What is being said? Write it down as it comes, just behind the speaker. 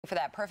For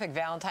that perfect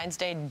Valentine's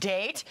Day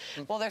date.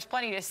 Well, there's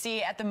plenty to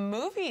see at the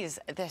movies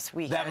this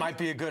weekend. That might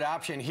be a good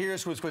option.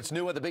 Here's what's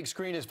new on the big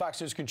screen is Fox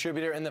News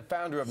contributor and the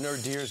founder of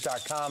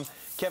NerdDeers.com,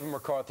 Kevin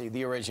McCarthy,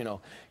 the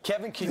original.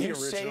 Kevin, can you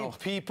save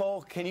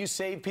people? Can you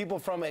save people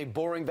from a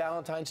boring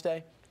Valentine's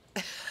Day?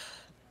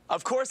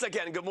 Of course I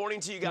can. Good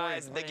morning to you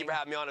guys. Thank you for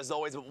having me on as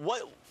always.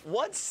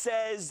 What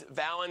says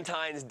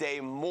Valentine's Day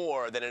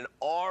more than an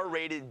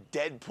R-rated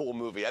Deadpool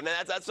movie? I mean,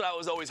 that's what I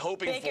was always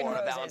hoping for on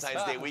a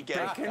Valentine's Day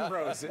weekend. Bacon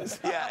roses.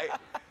 Yeah.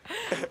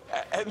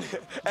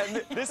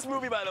 And this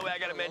movie, by the way, I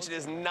got to mention,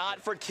 is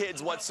not for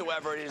kids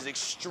whatsoever. It is an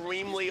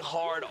extremely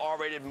hard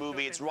R-rated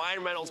movie. It's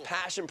Ryan Reynolds'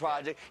 passion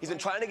project. He's been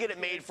trying to get it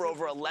made for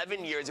over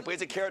 11 years. He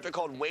plays a character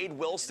called Wade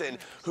Wilson,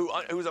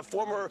 who's a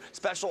former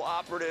special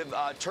operative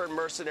turned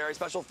mercenary,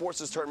 special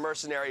forces turned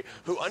mercenary,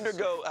 who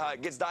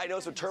gets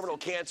diagnosed with terminal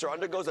cancer,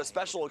 undergoes a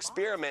special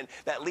experiment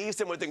that leaves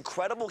him with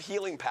incredible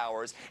healing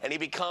powers, and he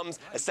becomes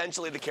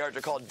essentially the character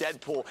called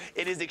Deadpool.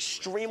 It is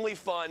extremely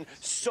fun,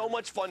 so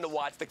much fun to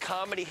watch. The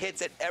comedy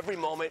hits at every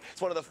moment.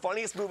 It's one of the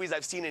funniest movies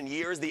I've seen in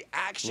years. The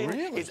action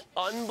is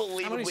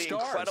unbelievably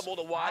incredible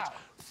to watch. Wow.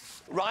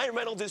 Ryan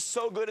Reynolds is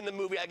so good in the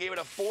movie. I gave it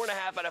a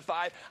 4.5 out of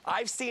 5.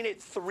 I've seen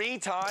it 3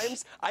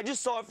 times. I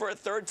just saw it for a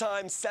 3rd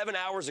time 7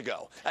 hours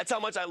ago. That's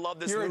how much I love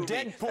this movie. You're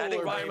a Deadpooler, I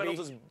think Ryan baby.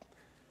 Reynolds is...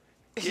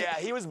 Yeah,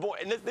 he was born.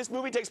 And this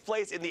movie takes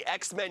place in the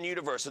X-Men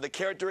universe, so the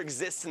character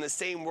exists in the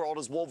same world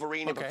as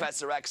Wolverine and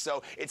Professor X.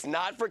 So it's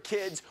not for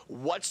kids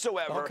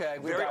whatsoever. Okay,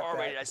 very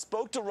R-rated. I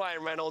spoke to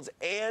Ryan Reynolds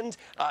and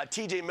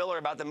T.J. Miller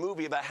about the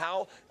movie, about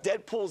how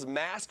Deadpool's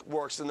mask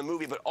works in the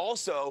movie, but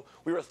also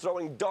we were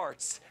throwing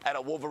darts at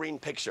a Wolverine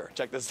picture.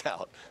 Check this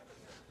out.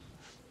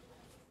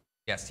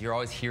 Yes, you're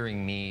always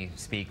hearing me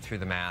speak through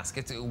the mask.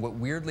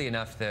 Weirdly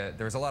enough,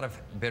 there's a lot of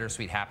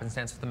bittersweet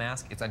happenstance with the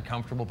mask. It's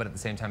uncomfortable, but at the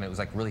same time, it was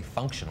like really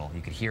functional.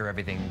 You could hear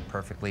everything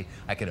perfectly.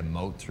 I could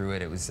emote through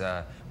it. It was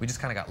we just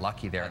kind of got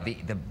lucky there.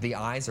 The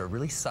eyes are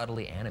really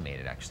subtly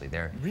animated. Actually,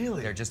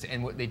 they're just,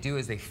 and what they do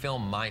is they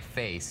film my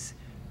face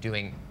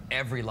doing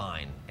every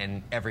line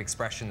and every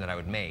expression that I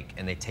would make,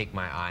 and they take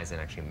my eyes and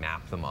actually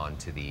map them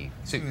onto the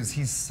suit.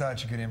 He's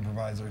such a good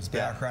improviser. His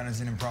background is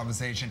in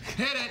improvisation.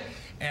 Hit it!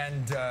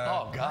 And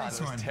oh God, nice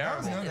that was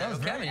terrible. That was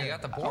Kevin, you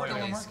got the board.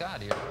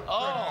 Scott here.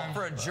 Oh,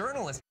 for a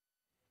journalist.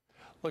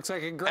 Looks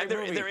like a great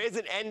movie. There is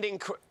an ending.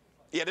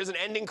 Yeah, there's an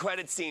ending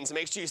credit scene, so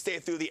make sure you stay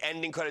through the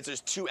ending credits.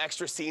 There's 2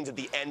 extra scenes at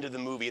the end of the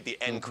movie, at the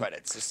end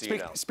credits, just so you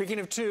know. Speaking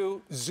of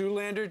 2,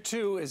 Zoolander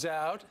 2 is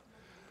out.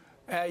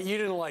 You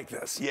didn't like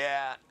this.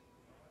 Yeah.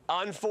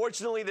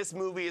 Unfortunately, this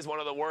movie is one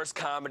of the worst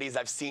comedies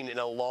I've seen in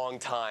a long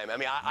time. I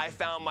mean, I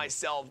found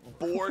myself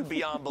bored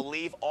beyond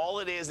belief. All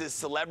it is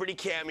celebrity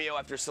cameo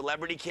after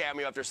celebrity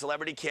cameo after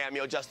celebrity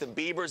cameo. Justin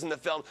Bieber's in the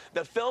film.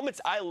 The film,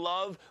 I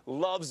love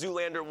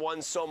Zoolander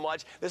 1 so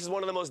much. This is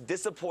one of the most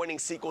disappointing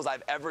sequels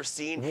I've ever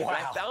seen. Wow. And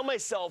I found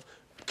myself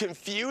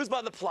confused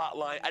by the plot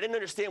line. I didn't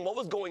understand what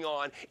was going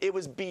on. It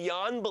was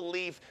beyond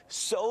belief,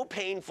 so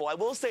painful. I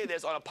will say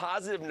this on a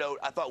positive note.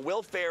 I thought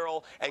Will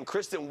Ferrell and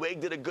Kristen Wiig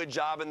did a good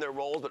job in their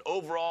roles, but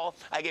overall,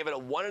 I gave it a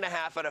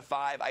 1.5 out of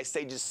 5. I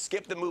say just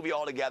skip the movie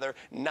altogether.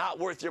 Not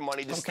worth your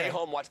money. Just stay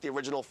home, watch the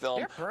original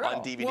film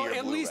on DVD or Blu-ray.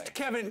 At least,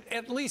 Kevin,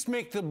 at least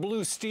make the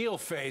blue steel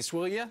face,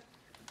 will you?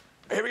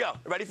 Here we go.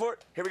 Ready for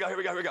it? Here we go, here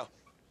we go, here we go.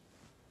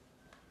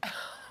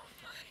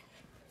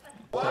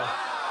 Wow.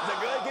 Is that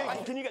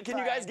good? Can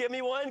you guys give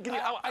me one?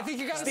 I think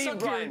you got to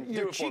suck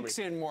your cheeks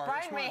in more.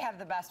 Brian may have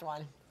the best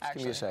one,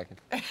 actually. Give me a second.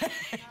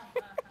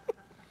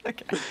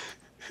 Okay.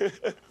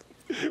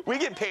 We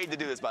get paid to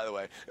do this, by the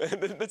way.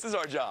 This is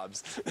our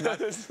jobs.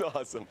 This is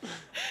awesome.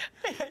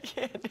 I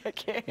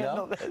can't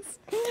handle this.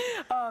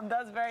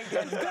 That's very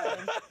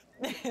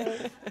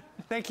good.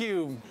 Thank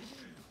you.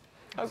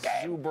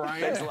 Okay.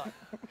 Brian. All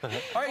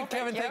right,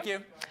 Kevin, thank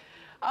you.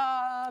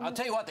 I'll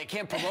tell you what, they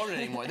can't promote it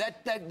anymore.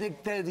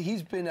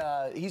 He's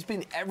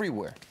been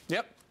everywhere.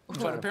 Yep.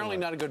 But apparently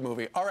not a good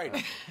movie. All right,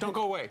 don't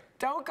go away.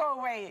 Don't go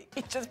away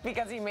just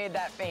because he made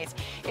that face.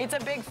 It's a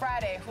big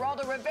Friday.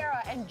 Geraldo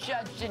Rivera and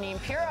Judge Jeanine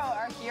Pirro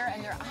are here,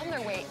 and they're on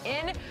their way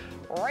in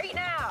right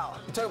now.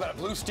 You talk about a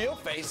blue steel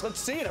face. Let's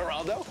see it,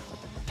 Geraldo.